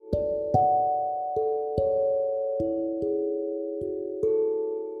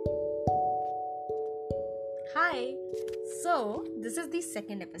So, this is the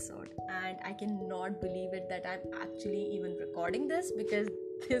second episode, and I cannot believe it that I'm actually even recording this because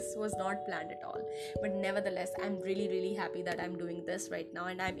this was not planned at all. But nevertheless, I'm really, really happy that I'm doing this right now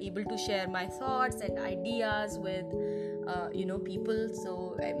and I'm able to share my thoughts and ideas with, people.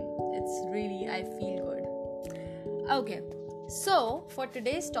 So, it's really, I feel good. Okay, so for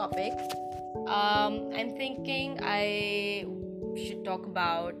today's topic, I'm thinking I should talk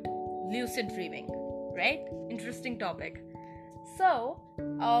about lucid dreaming, right? Interesting topic. So,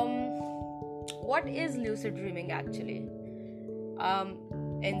 what is lucid dreaming actually?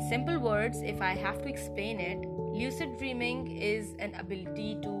 In simple words, if I have to explain it, lucid dreaming is an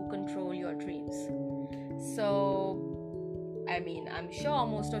ability to control your dreams. So, I'm sure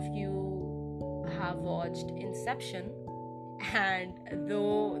most of you have watched Inception, and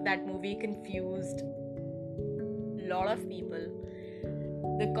though that movie confused a lot of people,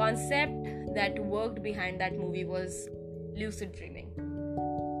 the concept that worked behind that movie was lucid dreaming.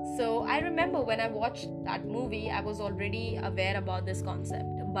 So I remember when I watched that movie, I was already aware about this concept,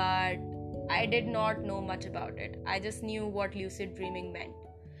 but I did not know much about it. I just knew what lucid dreaming meant.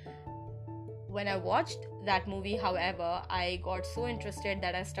 When I watched that movie, however, I got so interested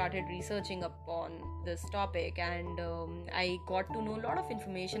that I started researching upon this topic, and I got to know a lot of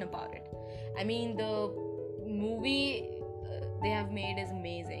information about it. The movie they have made is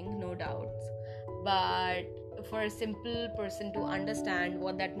amazing, no doubts, but for a simple person to understand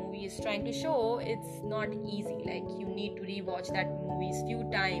what that movie is trying to show, it's not easy. Like, you need to rewatch that movie few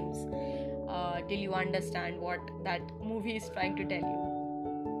times till you understand what that movie is trying to tell you.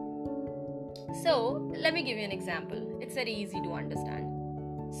 So let me give you an example. It's very easy to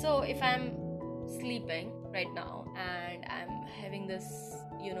understand. So if I'm sleeping right now and I'm having this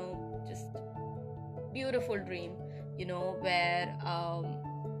just beautiful dream, where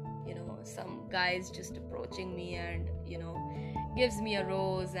some guy is just approaching me and gives me a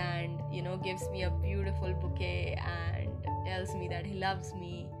rose and gives me a beautiful bouquet and tells me that he loves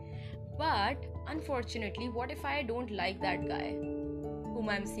me. But unfortunately, what if I don't like that guy whom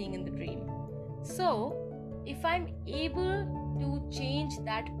I'm seeing in the dream? So if I'm able to change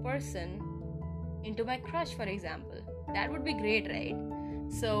that person into my crush, for example, that would be great, right?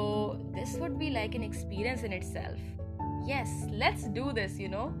 So this would be like an experience in itself. Yes, let's do this,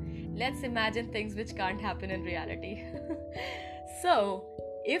 Let's imagine things which can't happen in reality. So,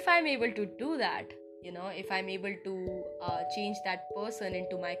 if I'm able to do that, if I'm able to change that person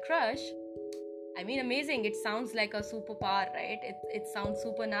into my crush, amazing. It sounds like a superpower, right? It sounds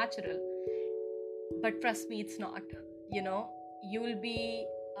supernatural. But trust me, it's not. You will be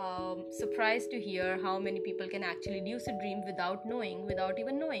surprised to hear how many people can actually lucid dream without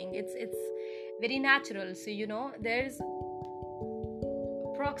even knowing. It's very natural. So, there's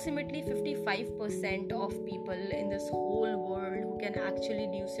approximately 55% of people in this whole world who can actually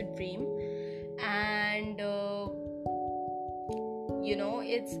lucid dream, and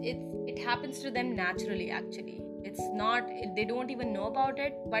it happens to them naturally. Actually, it's not, they don't even know about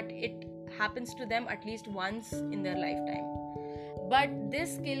it, but it happens to them at least once in their lifetime. But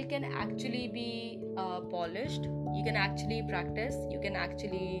this skill can actually be polished. You can actually practice. You can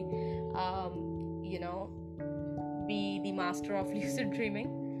actually be the master of lucid dreaming.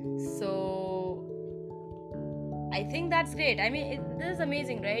 So I think that's great. This is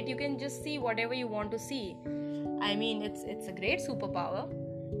amazing, right? You can just see whatever you want to see. It's a great superpower.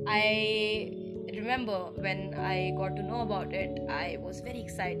 I remember when I got to know about it, I was very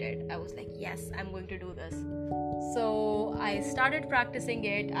excited. I was like, yes, I'm going to do this. So I started practicing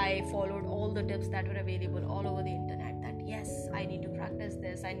it. I followed all the tips that were available all over the internet, that yes, I need to practice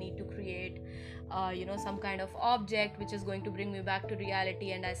this. I need to create some kind of object which is going to bring me back to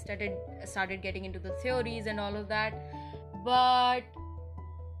reality, and I started getting into the theories and all of that. But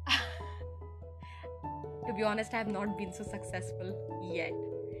to be honest, I have not been so successful yet.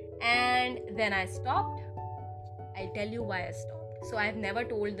 And then I stopped. I'll tell you why I stopped. So I have never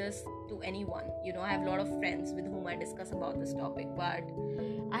told this to anyone. I have a lot of friends with whom I discuss about this topic, but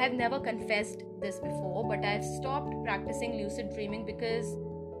I have never confessed this before. But I've stopped practicing lucid dreaming because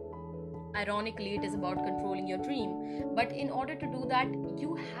ironically it is about controlling your dream. But in order to do that,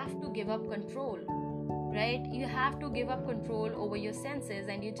 you have to give up control, right? You have to give up control over your senses,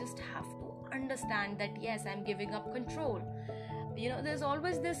 and you just have to understand that yes, I'm giving up control. There's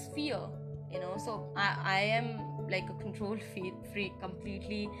always this fear, so I am like a control freak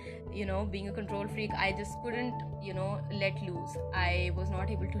completely. Being a control freak, I just couldn't let loose. I was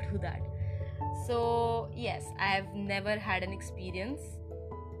not able to do that. So yes, I have never had an experience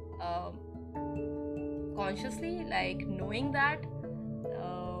consciously, like knowing that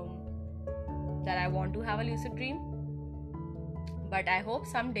I want to have a lucid dream. But I hope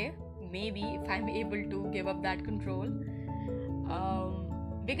someday, maybe if I'm able to give up that control,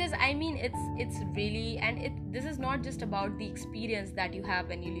 because I mean it's really, and this is not just about the experience that you have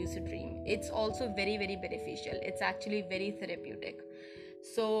when you lucid dream. It's also very, very beneficial. It's actually very therapeutic.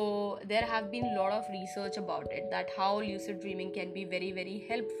 So there have been a lot of research about it, that how lucid dreaming can be very, very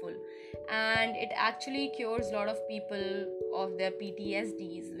helpful, and it actually cures a lot of people of their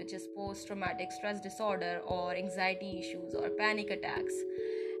PTSDs, which is post traumatic stress disorder, or anxiety issues, or panic attacks.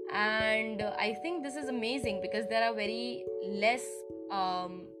 And I think this is amazing because there are very less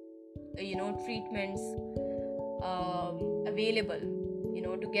treatments available,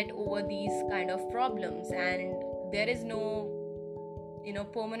 to get over these kind of problems, and there is no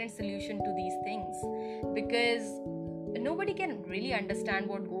permanent solution to these things, because nobody can really understand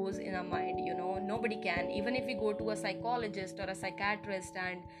what goes in our mind. Nobody can, even if we go to a psychologist or a psychiatrist,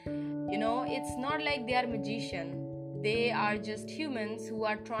 and it's not like they are magician. They are just humans who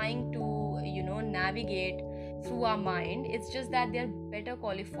are trying to navigate through our mind. It's just that they're better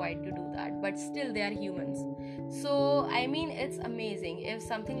qualified to do that, but still they are humans. So I mean, it's amazing if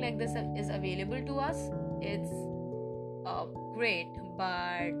something like this is available to us. It's great.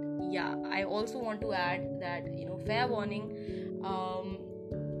 But yeah, I also want to add that, fair warning,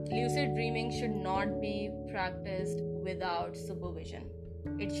 lucid dreaming should not be practiced without supervision.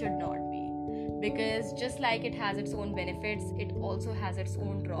 It should not be, because just like it has its own benefits, it also has its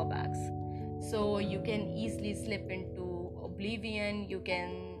own drawbacks. So you can easily slip into oblivion. You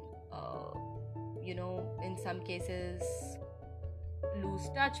can in some cases lose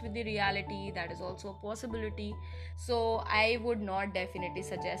touch with the reality. That is also a possibility. So I would not definitely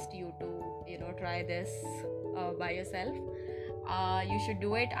suggest you to try this by yourself. You should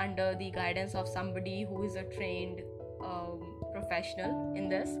do it under the guidance of somebody who is a trained professional in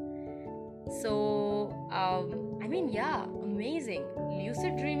this. So I mean, yeah, amazing.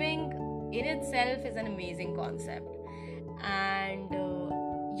 Lucid dreaming in itself is an amazing concept, and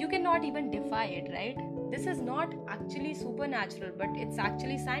you cannot even defy it, right? This is not actually supernatural, but it's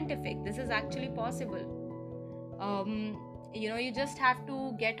actually scientific. This is actually possible. You just have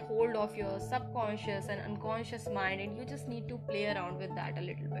to get hold of your subconscious and unconscious mind, and you just need to play around with that a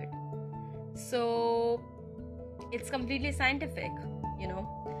little bit. So it's completely scientific,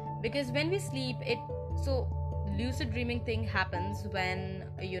 because when we sleep, lucid dreaming thing happens when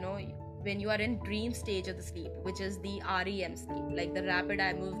you are in dream stage of the sleep, which is the REM sleep, like the rapid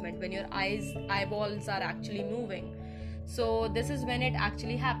eye movement, when your eyeballs are actually moving. So this is when it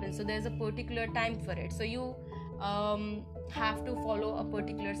actually happens. So there's a particular time for it. So you have to follow a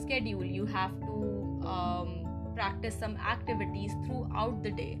particular schedule. You have to practice some activities throughout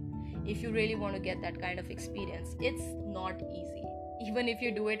the day if you really want to get that kind of experience. It's not easy. Even if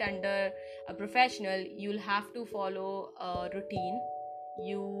you do it under a professional, you'll have to follow a routine.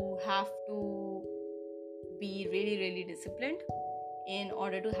 You have to be really, really disciplined in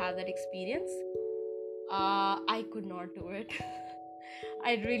order to have that experience. I could not do it.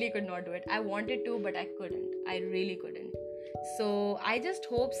 I really could not do it. I wanted to, but I couldn't. I really couldn't. So I just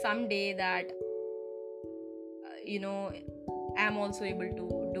hope someday that I'm also able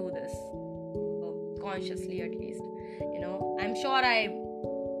to do this consciously, at least. I'm sure I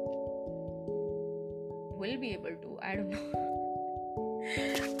will be able to. I don't know.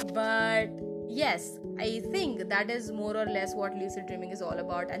 But yes, I think that is more or less what lucid dreaming is all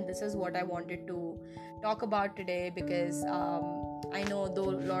about, and this is what I wanted to talk about today, because I know though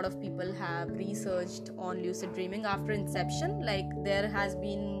a lot of people have researched on lucid dreaming after inception, like there has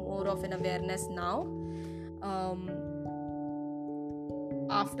been more of an awareness now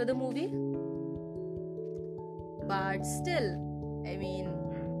after the movie, but still, I mean,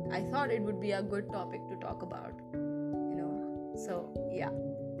 I thought it would be a good topic to talk about. So yeah.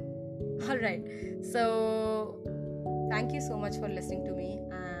 Alright, so thank you so much for listening to me,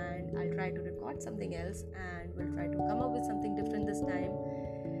 and I'll try to record something else, and we'll try to come up with something different this time.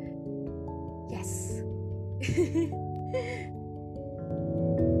 Yes.